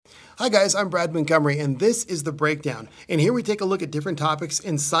Hi guys, I'm Brad Montgomery, and this is The Breakdown. And here we take a look at different topics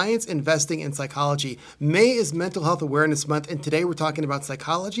in science, investing, and psychology. May is Mental Health Awareness Month, and today we're talking about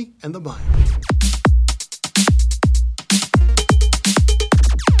psychology and the mind.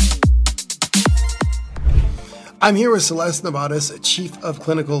 I'm here with Celeste Nevadas, Chief of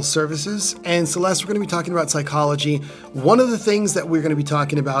Clinical Services. And Celeste, we're going to be talking about psychology. One of the things that we're going to be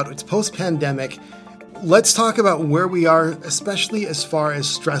talking about, it's post-pandemic. Let's talk about where we are, especially as far as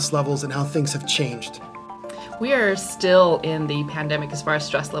stress levels and how things have changed. We are still in the pandemic as far as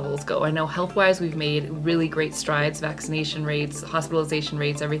stress levels go. I know health-wise we've made really great strides, vaccination rates, hospitalization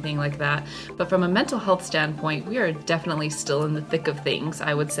rates, everything like that. But from a mental health standpoint, we are definitely still in the thick of things,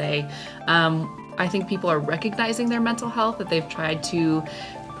 I would say. I think people are recognizing their mental health that they've tried to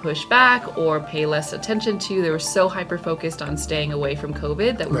push back or pay less attention to. They were so hyper-focused on staying away from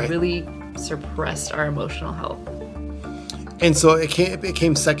COVID that we really suppressed our emotional health. And so it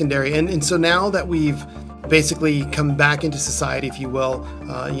became secondary. And so now that we've basically come back into society, if you will,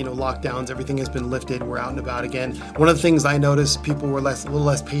 lockdowns, everything has been lifted, we're out and about again. One of the things I noticed, people were a little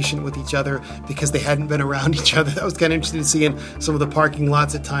less patient with each other because they hadn't been around each other. That was kind of interesting to see in some of the parking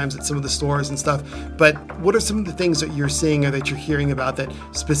lots at times at some of the stores and stuff. But what are some of the things that you're seeing or that you're hearing about that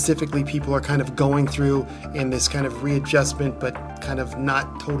specifically people are kind of going through in this kind of readjustment, but kind of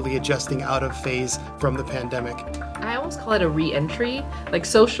not totally adjusting out of phase from the pandemic? I almost call it a re-entry, like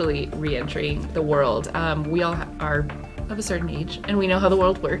socially re-entering the world. We all are of a certain age and we know how the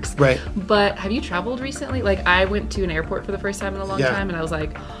world works. Right. But have you traveled recently? Like I went to an airport for the first time in a long time and I was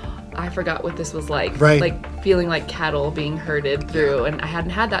like, I forgot what this was like. Right. Like feeling like cattle being herded through, and I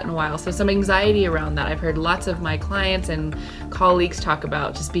hadn't had that in a while. So some anxiety around that. I've heard lots of my clients and colleagues talk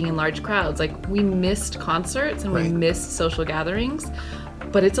about just being in large crowds. Like we missed concerts and we missed social gatherings.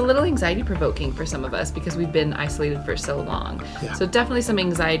 But it's a little anxiety provoking for some of us because we've been isolated for so long. Yeah. So definitely some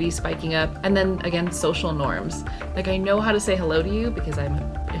anxiety spiking up. And then again, social norms. Like I know how to say hello to you because I'm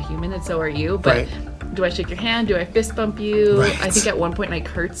a human and so are you. But do I shake your hand? Do I fist bump you? I think at one point I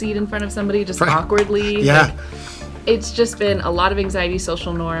curtsied in front of somebody just awkwardly. Yeah. Like, it's just been a lot of anxiety,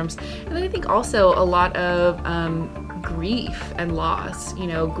 social norms. And then I think also a lot of grief and loss,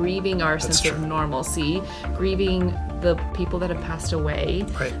 grieving our sense of normalcy, grieving the people that have passed away,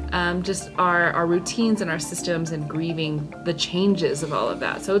 just our routines and our systems, and grieving the changes of all of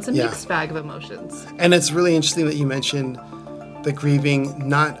that. So it's a mixed bag of emotions. And it's really interesting that you mentioned the grieving,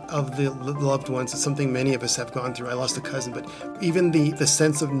 not of the loved ones. It's something many of us have gone through. I lost a cousin, but even the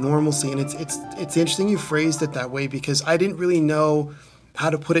sense of normalcy. And it's interesting you phrased it that way because I didn't really know how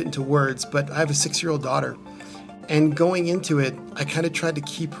to put it into words, but I have a 6-year-old daughter. And going into it, I kind of tried to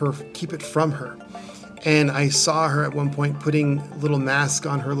keep it from her. And I saw her at one point putting little masks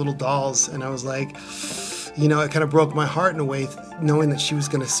on her little dolls. And I was like, it kind of broke my heart in a way, knowing that she was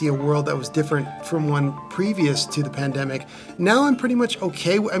going to see a world that was different from one previous to the pandemic. Now I'm pretty much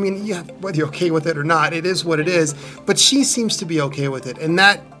okay. Whether you're okay with it or not, it is what it is. But she seems to be okay with it. And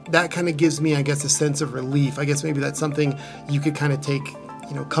that kind of gives me, I guess, a sense of relief. I guess maybe that's something you could kind of take,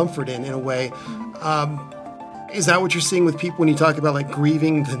 comfort in a way. Is that what you're seeing with people when you talk about like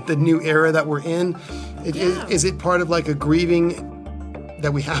grieving the new era that we're in? Is it part of like a grieving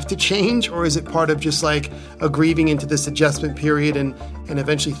that we have to change, or is it part of just like a grieving into this adjustment period and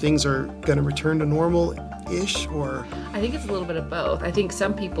eventually things are going to return to normal-ish? Or I think it's a little bit of both. I think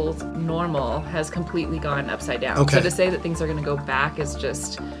some people's normal has completely gone upside down. Okay. So to say that things are going to go back is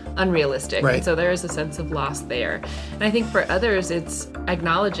just unrealistic. Right. And so there is a sense of loss there. And I think for others, it's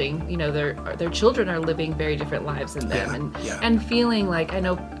acknowledging, their children are living very different lives than them, and feeling like, I'm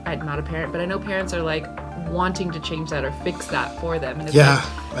not a parent, but I know parents are like wanting to change that or fix that for them. And it's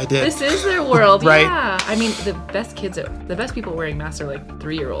I did. This is their world. Right. Yeah. I mean, the best people wearing masks are like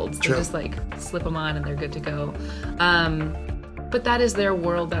 3-year-olds. They just like slip them on and they're good to go. But that is their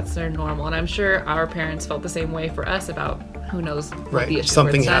world. That's their normal. And I'm sure our parents felt the same way for us about who knows what the issue was.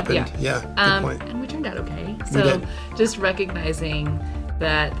 Something happened. Yeah. Good point. And we turned out okay. So just recognizing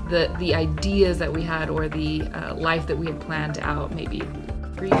that the ideas that we had or the life that we had planned out, maybe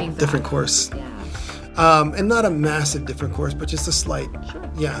grieving that. Different course. Yeah. And not a massive different course, but just a slight. Sure.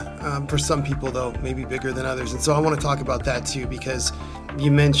 Yeah. For some people, though, maybe bigger than others. And so I want to talk about that, too, because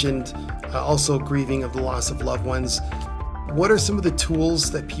you mentioned also grieving of the loss of loved ones. What are some of the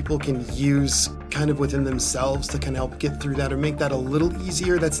tools that people can use kind of within themselves to kind of help get through that or make that a little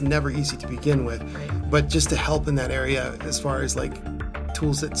easier? That's never easy to begin with, but just to help in that area as far as like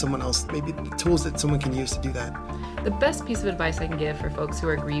tools that someone can use to do that. The best piece of advice I can give for folks who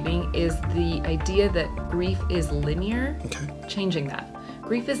are grieving is the idea that grief is linear, changing that.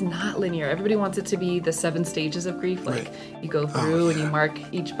 grief is not linear. Everybody wants it to be the 7 stages of grief. Like you go through and you mark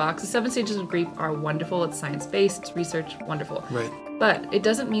each box. The 7 stages of grief are wonderful. It's science-based, it's research, wonderful. Right. But it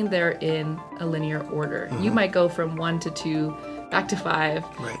doesn't mean they're in a linear order. You might go from 1 to 2 back to 5,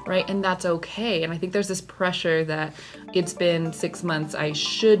 right? And that's okay. And I think there's this pressure that it's been 6 months, I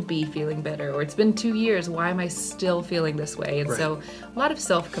should be feeling better, or it's been 2 years, why am I still feeling this way? And so a lot of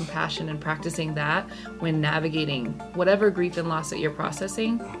self-compassion and practicing that when navigating whatever grief and loss that you're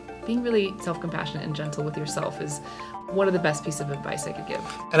processing, being really self-compassionate and gentle with yourself is one of the best pieces of advice I could give.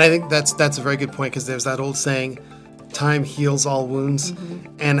 And I think that's a very good point, because there's that old saying, time heals all wounds.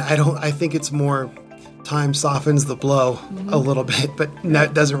 And I think it's more time softens the blow a little bit, but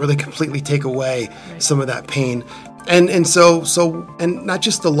that doesn't really completely take away some of that pain. And so not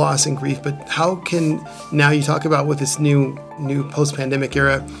just the loss and grief, but how can, now you talk about with this new post-pandemic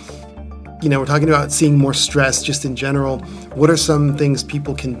era, we're talking about seeing more stress just in general. What are some things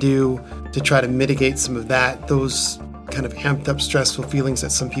people can do to try to mitigate some of those kind of amped up stressful feelings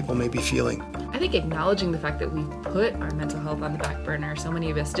that some people may be feeling? I think acknowledging the fact that we've put our mental health on the back burner, so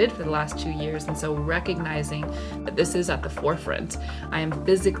many of us did for the last 2 years, and so recognizing that this is at the forefront. I am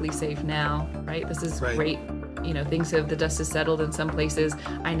physically safe now, right? This is great. The dust has settled in some places.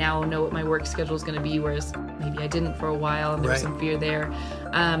 I now know what my work schedule is going to be, whereas maybe I didn't for a while, and there was some fear there.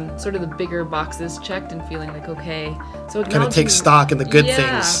 Sort of the bigger boxes checked and feeling like, okay. So kind of take stock in the good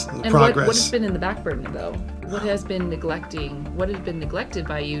things, the progress. What has been in the back burner, though? What has been neglected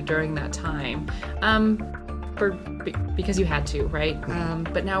by you during that time? Because you had to, right?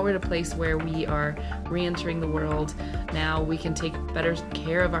 But now we're at a place where we are re-entering the world. Now we can take better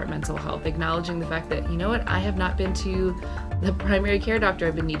care of our mental health, acknowledging the fact that, I have not been to the primary care doctor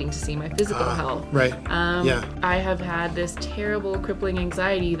I've been needing to see my physical health. Right. I have had this terrible, crippling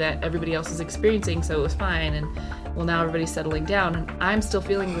anxiety that everybody else is experiencing, so it was fine. And well, now everybody's settling down, and I'm still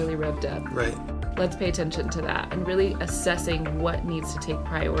feeling really revved up. Right. Let's pay attention to that and really assessing what needs to take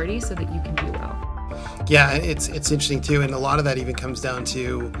priority so that you can do well. Yeah, it's interesting too, and a lot of that even comes down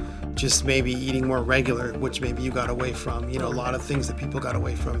to just maybe eating more regular, which maybe you got away from. A lot of things that people got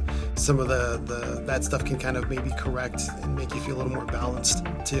away from. Some of that stuff can kind of maybe correct and make you feel a little more balanced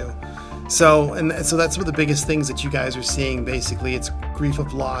too. So that's some of the biggest things that you guys are seeing. Basically, it's grief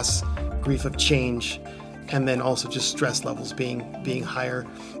of loss, grief of change, and then also just stress levels being higher.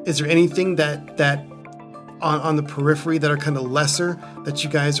 Is there anything that on the periphery that are kind of lesser that you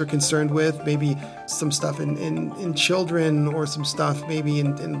guys are concerned with? Maybe some stuff in children, or some stuff maybe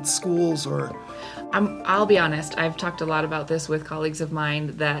in schools, or... I'll be honest, I've talked a lot about this with colleagues of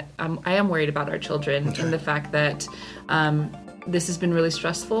mine, that I am worried about our children and the fact that this has been really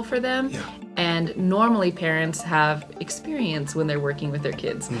stressful for them. Yeah. And normally parents have experience when they're working with their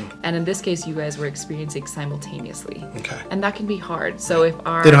kids. And in this case, you guys were experiencing simultaneously. Okay. And that can be hard. So if they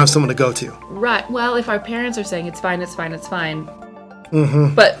don't have someone to go to. Right. Well, if our parents are saying it's fine, it's fine, it's fine,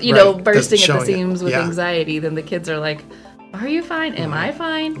 but, bursting at the seams with anxiety, then the kids are like, are you fine? Am I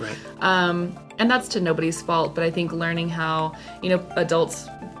fine? Right. And that's to nobody's fault. But I think learning how, adults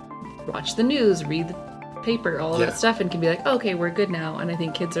watch the news, read the paper, all of that stuff, and can be like, okay, we're good now. And I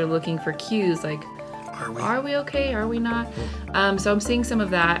think kids are looking for cues like, are we okay? Are we not? So I'm seeing some of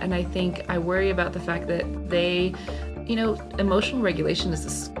that, and I think I worry about the fact that they, emotional regulation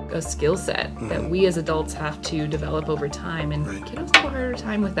is a skill set that we as adults have to develop over time, and kiddos have a harder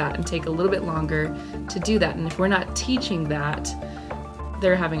time with that and take a little bit longer to do that. And if we're not teaching that,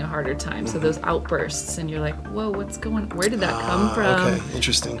 they're having a harder time. So those outbursts, and you're like, whoa, where did that come from? Okay,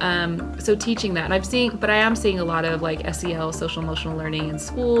 interesting. So teaching that, and I am seeing a lot of like SEL, social emotional learning in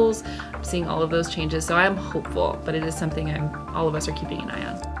schools. I'm seeing all of those changes. So I am hopeful, but it is something all of us are keeping an eye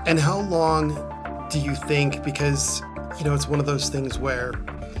on. And how long do you think, because, it's one of those things where,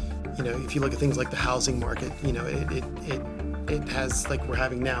 if you look at things like the housing market, it has, like we're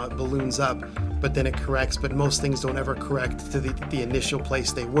having now, it balloons up, but then it corrects, but most things don't ever correct to the initial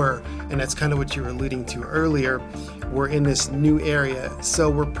place they were. And that's kind of what you were alluding to earlier. We're in this new area, so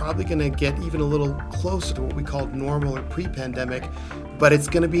we're probably going to get even a little closer to what we called normal or pre-pandemic, but it's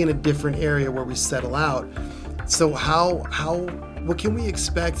going to be in a different area where we settle out. So what can we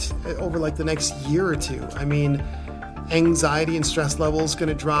expect over like the next year or two? I mean, anxiety and stress levels going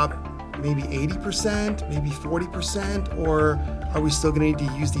to drop maybe 80%, maybe 40%, or are we still going to need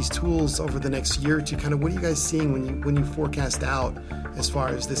to use these tools over the next year or two? Kind of what are you guys seeing when you forecast out as far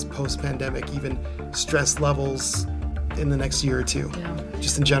as this post-pandemic, even stress levels, in the next year or two, Yeah.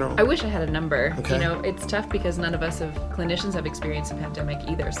 just in general? I wish I had a number. Okay. You know, it's tough because none of us clinicians have experienced a pandemic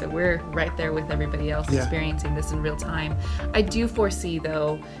either. So we're right there with everybody else experiencing this in real time. I do foresee,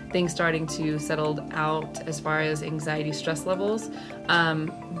 though, things starting to settle out as far as anxiety, stress levels.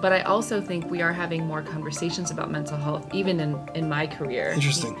 But I also think we are having more conversations about mental health, even in my career.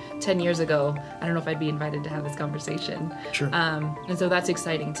 Interesting. 10 years ago, I don't know if I'd be invited to have this conversation. Sure. And so that's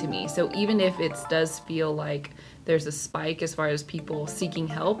exciting to me. So even if it does feel like there's a spike as far as people seeking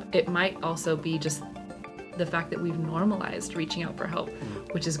help, it might also be just the fact that we've normalized reaching out for help,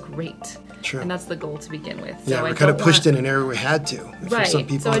 which is great. Sure. And that's the goal to begin with. Yeah, so we're kind of pushed in an area we had to. Right. For some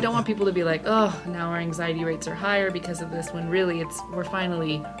people, So I don't want people to be like, oh, now our anxiety rates are higher because of this, when really we're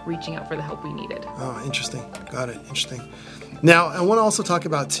finally reaching out for the help we needed. Oh, interesting. Got it. Interesting. Now, I want to also talk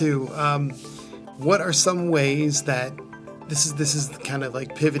about too, what are some ways that this is kind of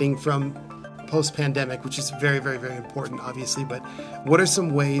like pivoting from post-pandemic, which is very, very, very important, obviously, but what are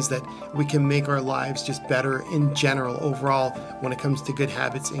some ways that we can make our lives just better in general, overall, when it comes to good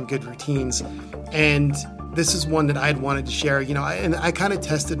habits and good routines? And this is one that I'd wanted to share, and I kind of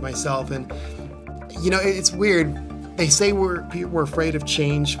tested myself, and, it's weird. They say we're afraid of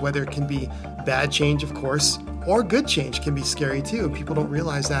change, whether it can be bad change, of course, or good change can be scary too. People don't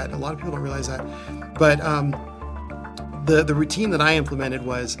realize that. A lot of people don't realize that. But the routine that I implemented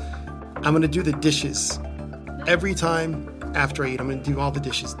was, I'm going to do the dishes every time after I eat. I'm going to do all the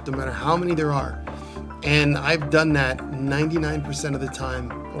dishes, no matter how many there are. And I've done that 99% of the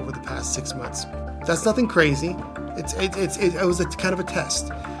time over the past 6 months. That's nothing crazy. It was a kind of a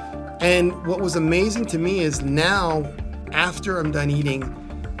test. And what was amazing to me is now, after I'm done eating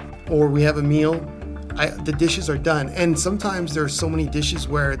or we have a meal, the dishes are done. And sometimes there are so many dishes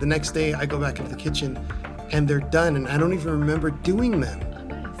where the next day I go back into the kitchen and they're done and I don't even remember doing them.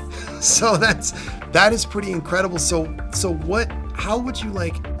 So that is pretty incredible. So how would you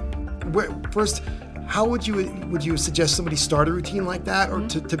how would you suggest somebody start a routine like that, or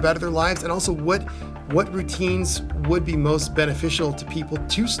to better their lives? And also what routines would be most beneficial to people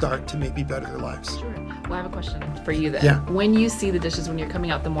to start to maybe better their lives? Sure. Well, I have a question for you then. Yeah. When you see the dishes, when you're coming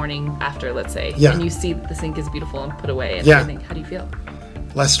out the morning after, let's say, Yeah. and you see that the sink is beautiful and put away and Yeah. everything, how do you feel?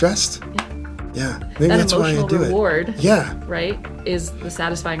 Less stressed? Yeah. Yeah. Maybe That that's why I emotional do reward, it. Yeah. right, is the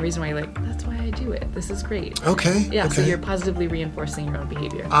satisfying reason why you're like, that's why I do it. This is great. Okay. Yeah, okay. so you're positively reinforcing your own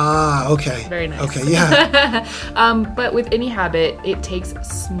behavior. Okay. Very nice. Okay, yeah. But with any habit, it takes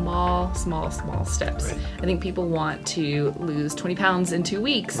small steps. Right. I think people want to lose 20 pounds in 2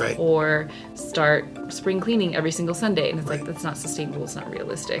 weeks, Right. or start spring cleaning every single Sunday. And it's Right. like, that's not sustainable. It's not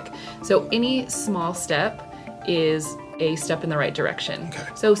realistic. So any small step is a step in the right direction. Okay.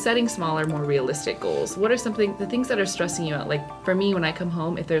 So setting smaller, more realistic goals. What are the things that are stressing you out? Like for me, when I come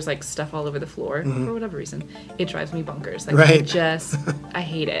home, if there's like stuff all over the floor, for whatever reason, it drives me bonkers. Like Right. I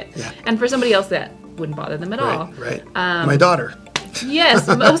hate it. Yeah. And for somebody else, that wouldn't bother them at all. Right. My daughter. Yes,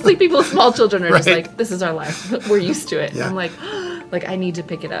 mostly people with small children are just Right. like, this is our life. We're used to it. Yeah. I'm like I need to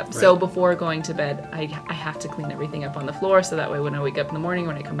pick it up. So before going to bed, I have to clean everything up on the floor, so that way when I wake up in the morning,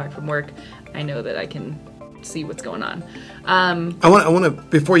 when I come back from work, I know that I can see what's going on. I want to,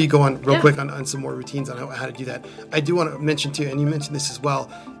 before you go on real Yeah. quick on some more routines on how to do that, I do want to mention too, and you mentioned this as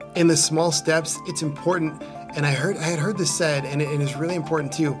well, in the small steps, it's important, and I had heard this said, and it is really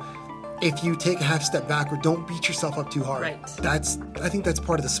important too, if you take a half step backward, don't beat yourself up too hard. Right. I think that's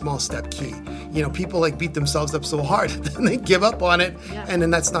part of the small step key. People like beat themselves up so hard, then they give up on it, Yeah. and then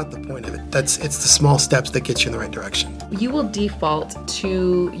that's not the point of it. It's the small steps that get you in the right direction. You will default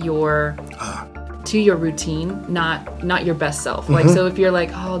to your routine, not your best self. Like, so if you're like,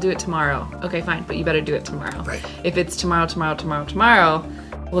 oh, I'll do it tomorrow. Okay, fine, but you better do it tomorrow. Right. If it's tomorrow,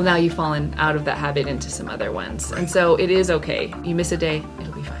 well, now you've fallen out of that habit into some other ones. Right. And so it is okay. You miss a day,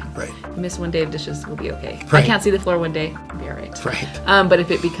 it'll be fine. Right. You miss one day of dishes, we'll be okay. Right. I can't see the floor one day, it'll be all right. Right. But if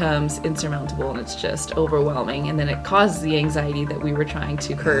it becomes insurmountable and it's just overwhelming, and then it causes the anxiety that we were trying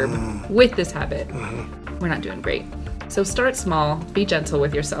to curb with this habit, we're not doing great. So start small, be gentle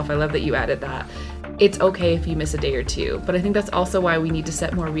with yourself. I love that you added that. It's okay if you miss a day or two, but I think that's also why we need to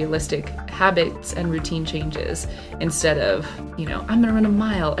set more realistic habits and routine changes instead of, I'm gonna run a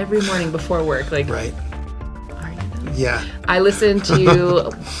mile every morning before work. Like, Right. are you though? Yeah. I listened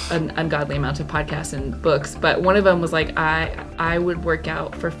to an ungodly amount of podcasts and books, but one of them was like, I would work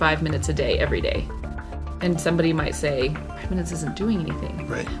out for 5 minutes a day every day. And somebody might say, 5 minutes isn't doing anything.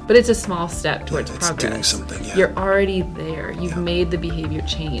 Right. But it's a small step towards it's progress. doing something, yeah. You're already there. You've made the behavior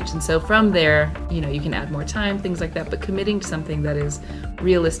change. And so from there, you can add more time, things like that. But committing to something that is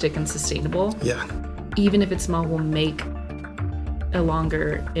realistic and sustainable, Yeah. even if it's small, will make a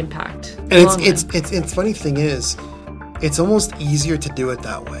longer impact. And Long run. it's funny thing is, it's almost easier to do it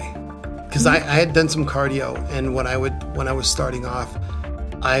that way. Because I had done some cardio, and when I was starting off,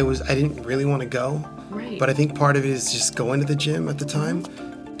 I didn't really want to go. Right. But I think part of it is just going to the gym at the time,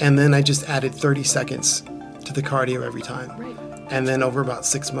 and then I just added 30 seconds to the cardio every time. Right. And then over about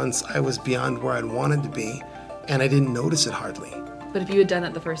 6 months, I was beyond where I'd wanted to be, and I didn't notice it hardly. But if you had done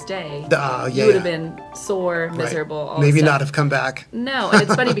it the first day, Yeah, you would have been sore, miserable, all Maybe the stuff. not have come back. No, and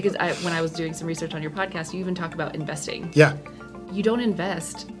it's funny because when I was doing some research on your podcast, you even talk about investing. Yeah. You don't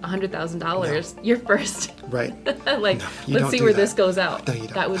invest $100,000 your first. Right. Like, No, you let's don't see do where that. this goes out. No, you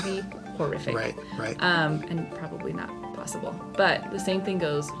don't. That would be horrific. Right. And probably not possible. But the same thing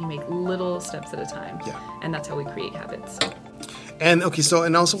goes, you make little steps at a time. Yeah. And that's how we create habits. And okay, so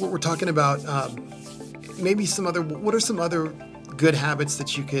and also what we're talking about, maybe what are some other good habits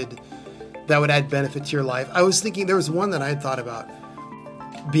that would add benefit to your life? I was thinking there was one that I had thought about,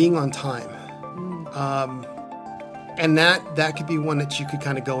 being on time. And that could be one that you could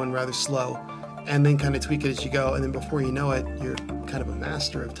kind of go in rather slow and then kind of tweak it as you go. And then before you know it, you're kind of a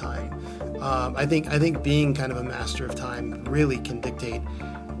master of time. I think being kind of a master of time really can dictate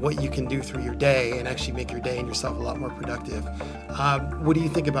what you can do through your day and actually make your day and yourself a lot more productive. What do you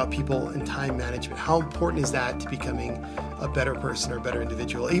think about people and time management? How important is that to becoming a better person or a better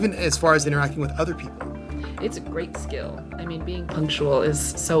individual, even as far as interacting with other people? It's a great skill. I mean, being punctual is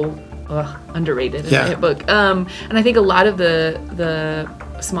so underrated in Yeah. my book. And I think a lot of the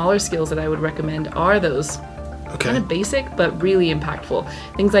smaller skills that I would recommend are those kind of basic but really impactful.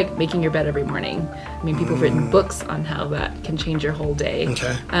 Things like making your bed every morning. I mean, people have written books on how that can change your whole day.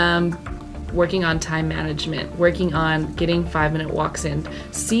 Okay. Working on time management, working on getting 5-minute walks in.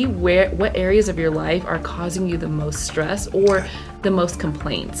 See what areas of your life are causing you the most stress or the most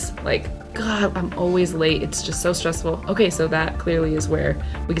complaints. Like, God, I'm always late. It's just so stressful. Okay, so that clearly is where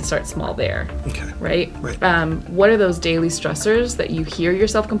we can start small there. Okay. Right? Right. What are those daily stressors that you hear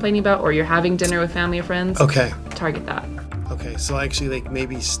yourself complaining about, or you're having dinner with family or friends? Okay. Target that. Okay. So actually, like,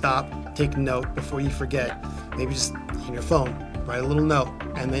 maybe stop, take note before you forget. Maybe just in your phone, write a little note,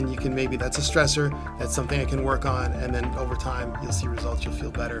 and then you can that's a stressor. That's something I can work on, and then over time you'll see results. You'll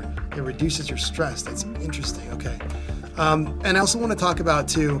feel better. It reduces your stress. That's interesting. Okay. And I also want to talk about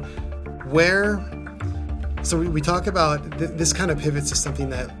too, so we talk about this kind of pivots to something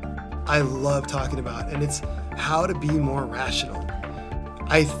that I love talking about, and it's how to be more rational.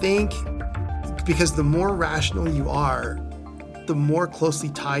 I think because the more rational you are, the more closely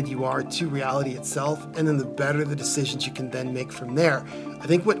tied you are to reality itself, and then the better the decisions you can then make from there. I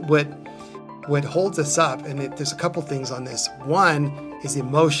think what holds us up, and there's a couple things on this. One is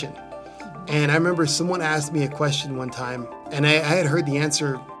emotion. And I remember someone asked me a question one time, and I had heard the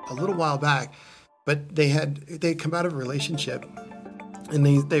answer a little while back, but they'd come out of a relationship, and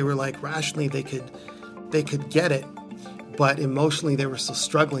they were like, rationally they could get it, but emotionally they were still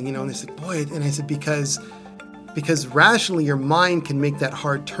struggling, and they said, boy, and I said, because rationally your mind can make that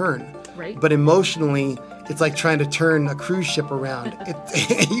hard turn, Right. but emotionally it's like trying to turn a cruise ship around.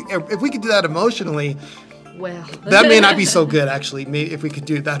 If we could do that emotionally, Well, that may not be so good, actually. Maybe if we could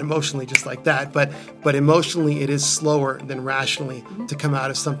do that emotionally, just like that. But emotionally, it is slower than rationally to come out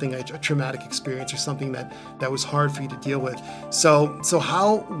of something, a traumatic experience or something that was hard for you to deal with. So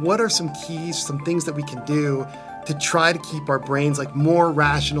what are some keys, some things that we can do to try to keep our brains like more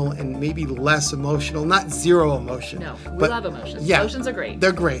rational and maybe less emotional? Not zero emotion. No, we but, love emotions. Yeah, Emotions are great.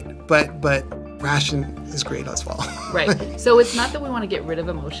 They're great, but ration is great as well. Right. So it's not that we want to get rid of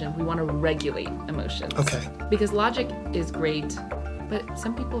emotion. We want to regulate emotions. Okay. Because logic is great, but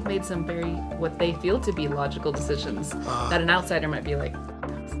some people have made some what they feel to be logical decisions that an outsider might be like,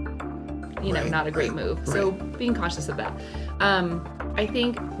 not a great move. So being cautious of that. I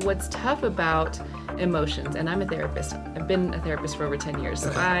think what's tough about emotions, and I'm a therapist. I've been a therapist for over 10 years,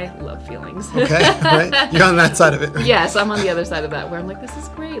 so I love feelings. Okay, right? You're on that side of it, right? Yes, I'm on the other side of that, where I'm like, this is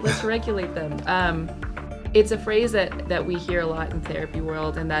great, let's regulate them. It's a phrase that we hear a lot in therapy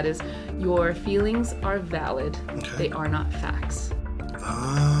world, and that is, your feelings are valid, they are not facts.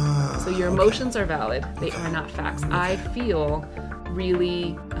 So your emotions are valid, they are not facts. I feel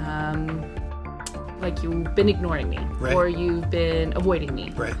really like you've been ignoring me, or you've been avoiding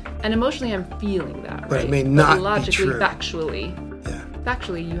me. Right. And emotionally, I'm feeling that, But it may not but logically, be true.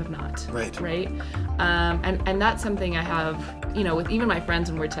 Factually, you have not. Right. And that's something I have, with even my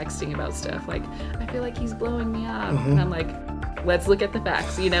friends when we're texting about stuff. Like, I feel like he's blowing me up, and I'm like, let's look at the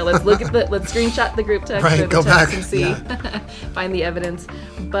facts. Let's screenshot the group text or the go text back and see, find the evidence.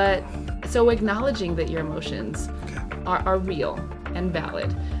 But so acknowledging that your emotions are real and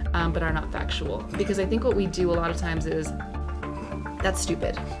valid, but are not factual. Because I think what we do a lot of times is That's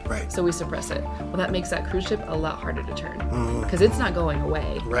stupid. Right. So we suppress it. Well, that makes that cruise ship a lot harder to turn because it's not going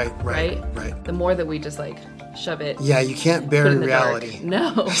away. Right. The more that we just like shove it. Yeah, you can't put it bury in the reality.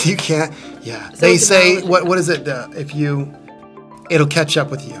 dark. No. You can't. Yeah. So They it's say, about- what is it? It'll catch up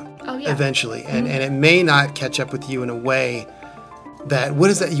with you Oh yeah. eventually. And it may not catch up with you in a way that, what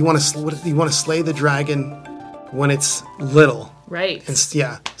is that? You want to slay the dragon when it's little. Right.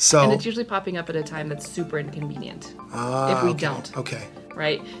 Yeah. So. And it's usually popping up at a time that's super inconvenient if we don't. Okay.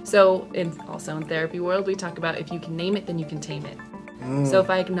 Right. So also in therapy world, we talk about if you can name it, then you can tame it. So if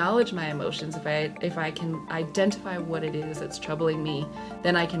I acknowledge my emotions, if I can identify what it is that's troubling me,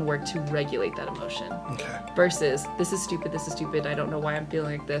 then I can work to regulate that emotion. Okay. Versus this is stupid, I don't know why I'm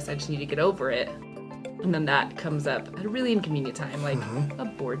feeling like this, I just need to get over it. And then that comes up at a really inconvenient time, like a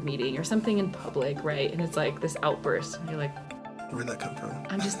board meeting or something in public, right? And it's like this outburst. And you're like, Where'd that come from?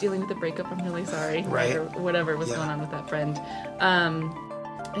 I'm just dealing with a breakup, I'm really sorry. Right. Or whatever was going on with that friend.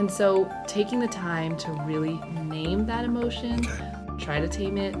 And so taking the time to really name that emotion, try to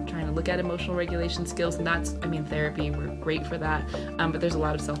tame it, trying to look at emotional regulation skills. And that's, therapy, we're great for that. But there's a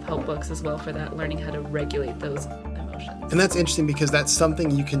lot of self-help books as well for that, learning how to regulate those emotions. And that's interesting because that's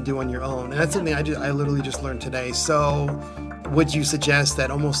something you can do on your own. And that's something I literally just learned today. So would you suggest that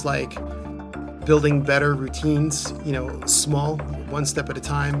almost like building better routines, small, one step at a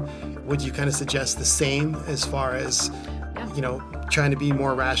time, would you kind of suggest the same as far as, trying to be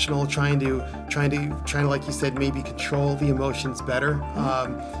more rational, trying to, like you said, maybe control the emotions better.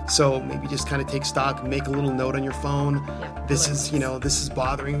 So maybe just kind of take stock, make a little note on your phone. Yeah, this is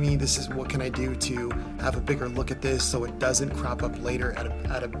bothering me. This is what can I do to have a bigger look at this so it doesn't crop up later at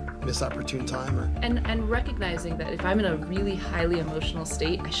a misopportune time. And recognizing that if I'm in a really highly emotional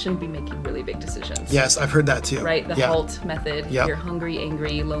state, I shouldn't be making really big decisions. Yes, I've heard that too. Right, the HALT method. Yep. You're hungry,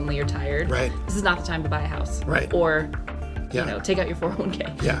 angry, lonely, or tired. Right. This is not the time to buy a house. Right. Or take out your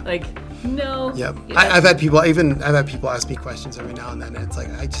 401k. Yeah. Like, no. Yep. I've had people ask me questions every now and then, and it's like,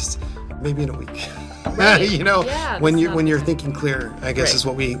 maybe in a week. Right. When you're thinking clear, I guess is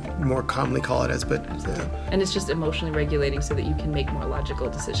what we more commonly call it as. But and it's just emotionally regulating so that you can make more logical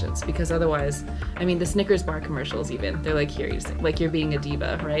decisions. Because otherwise, the Snickers bar commercials even, they're like, here, you're being a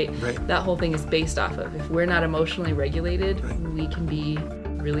diva, right? Right. That whole thing is based off of, if we're not emotionally regulated, we can be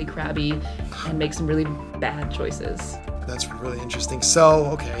really crabby and make some really bad choices. That's really interesting. So,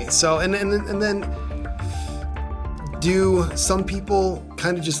 okay. So, and then do some people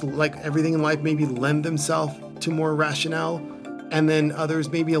kind of just, like everything in life, maybe lend themselves to more rationale, and then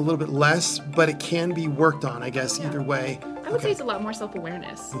others maybe a little bit less, but it can be worked on, I guess, either way. I would say it's a lot more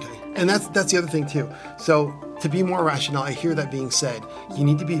self-awareness. Okay. And that's the other thing too. So to be more rational, I hear that being said, you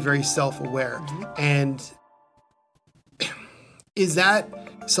need to be very self-aware. And is that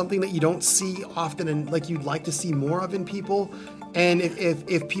something that you don't see often and like you'd like to see more of in people? And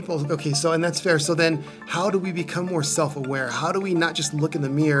if people, okay, so, and that's fair. So then how do we become more self-aware? How do we not just look in the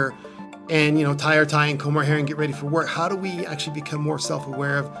mirror and, tie our tie and comb our hair and get ready for work? How do we actually become more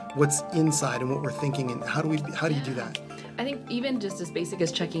self-aware of what's inside and what we're thinking? And how do you do that? I think even just as basic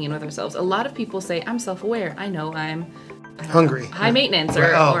as checking in with ourselves, a lot of people say, I'm self-aware. I know I'm hungry, high maintenance,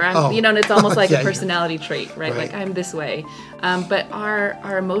 or I'm, and it's almost like a personality trait, right? Like I'm this way. But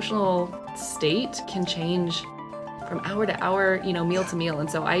our emotional state can change from hour to hour, meal to meal. And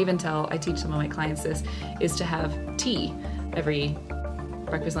so I teach some of my clients this, is to have tea every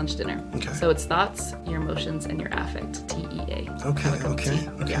breakfast, lunch, dinner. Okay. So it's thoughts, your emotions, and your affect, TEA. Okay.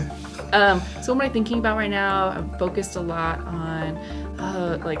 Yeah. So what am I thinking about right now? I'm focused a lot on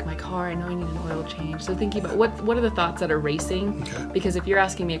like my car. I know I need an oil change. So thinking about what are the thoughts that are racing? Okay. Because if you're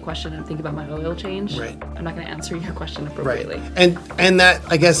asking me a question and think about my oil change, I'm not going to answer your question appropriately. Right. And that,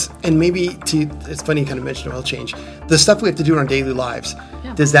 I guess, and maybe it's funny you kind of mentioned oil change. The stuff we have to do in our daily lives,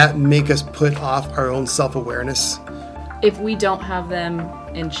 does that make us put off our own self-awareness? If we don't have them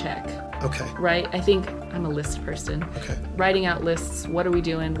in check. Okay. Right? I think I'm a list person. Okay. Writing out lists. What are we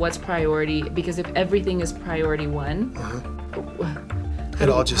doing? What's priority? Because if everything is priority one, it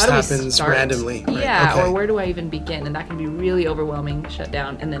all just happens randomly. Right? Yeah. Okay. Or where do I even begin? And that can be really overwhelming, shut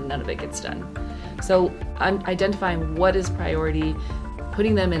down, and then none of it gets done. So I'm identifying what is priority,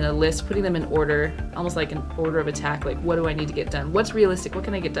 putting them in a list, putting them in order, almost like an order of attack. Like, what do I need to get done? What's realistic? What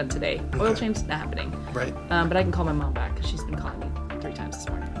can I get done today? Oil change, not happening. Right. But I can call my mom back because she's been calling me 3 times this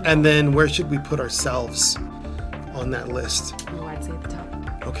morning. And then where should we put ourselves on that list? Oh, I'd say at the top.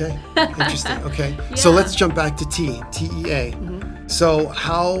 Okay. Interesting. Okay. Yeah. So let's jump back to TEA. Mm-hmm. So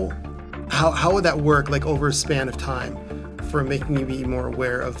how would that work, like over a span of time, for making you be more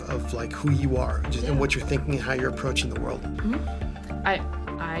aware of like who you are and what you're thinking and how you're approaching the world? Mm-hmm.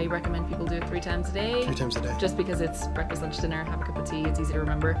 I recommend people do it 3 times a day. 3 times a day. Just because it's breakfast, lunch, dinner, have a cup of tea, it's easy to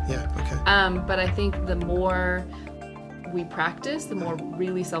remember. Yeah, okay. But I think the more we practice, the more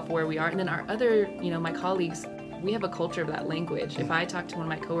really self-aware we are. And then our other, my colleagues, we have a culture of that language. If I talk to one of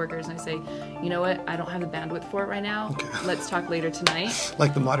my coworkers and I say, you know what, I don't have the bandwidth for it right now. Okay. Let's talk later tonight.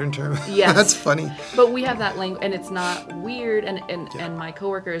 Like the modern term. Yes. That's funny. But we have that language, and it's not weird. And my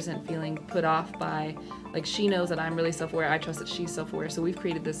coworker isn't feeling put off by, like, she knows that I'm really self-aware. I trust that she's self-aware. So we've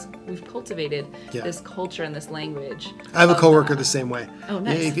cultivated this culture and this language. I have a coworker the same way. Oh,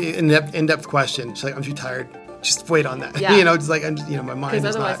 nice. In-depth question. She's like, I'm too tired. Just wait on that. Yeah. Just like, my mind is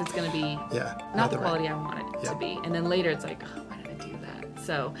because otherwise not, it's going to be not the quality I want it to be. And then later it's like, oh, why did I do that?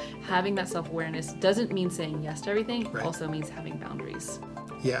 So having that self-awareness doesn't mean saying yes to everything. It also means having boundaries.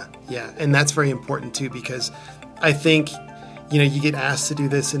 Yeah. And that's very important too, because I think, you get asked to do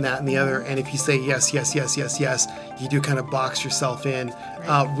this and that and the other. And if you say yes, you do kind of box yourself in.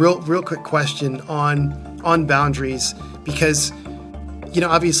 Right. Real quick question on boundaries, because,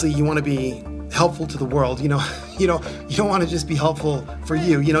 obviously you want to be helpful to the world. You don't want to just be helpful for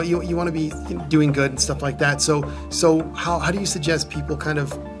you. You want to be doing good and stuff like that. So how do you suggest people kind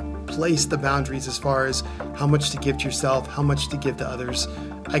of place the boundaries as far as how much to give to yourself, how much to give to others?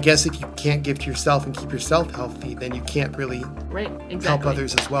 I guess if you can't give to yourself and keep yourself healthy, then you can't really help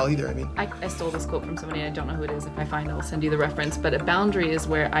others as well either. I mean, I stole this quote from somebody. I don't know who it is. If I find it, I'll send you the reference. But a boundary is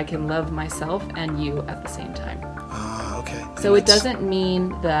where I can love myself and you at the same time. Okay. So it doesn't mean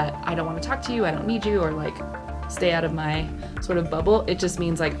that I don't want to talk to you, I don't need you, or like stay out of my sort of bubble. It just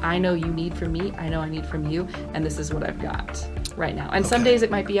means like, I know you need from me, I know I need from you, and this is what I've got right now. And some days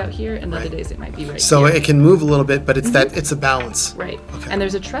it might be out here, and other days it might be right here. So it can move a little bit, but it's it's a balance. Right. Okay. And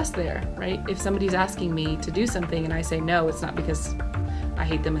there's a trust there, right? If somebody's asking me to do something and I say no, it's not because I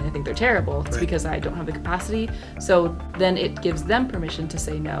hate them and I think they're terrible. It's because I don't have the capacity. So then it gives them permission to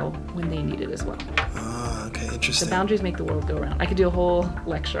say no when they need it as well. Okay, interesting. The boundaries make the world go round. I could do a whole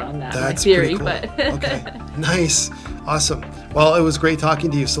lecture on that. That's my theory, cool. But okay, nice, awesome. Well, it was great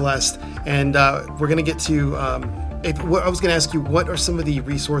talking to you, Celeste, and we're gonna get to. I was going to ask you, what are some of the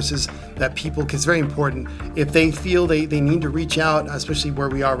resources that people, because it's very important, if they feel they need to reach out, especially where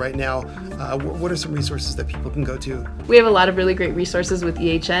we are right now, what are some resources that people can go to? We have a lot of really great resources with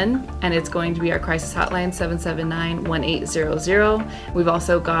EHN, and it's going to be our crisis hotline, 779-1800. We've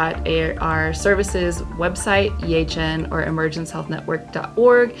also got our services website, EHN or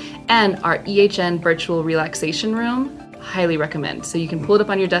emergencehealthnetwork.org, and our EHN virtual relaxation room. Highly recommend. So you can pull it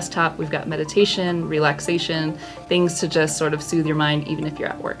up on your desktop. We've got meditation, relaxation, things to just sort of soothe your mind, even if you're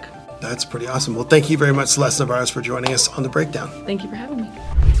at work. That's pretty awesome. Well, thank you very much, Celeste Navarez, for joining us on The Breakdown. Thank you for having me.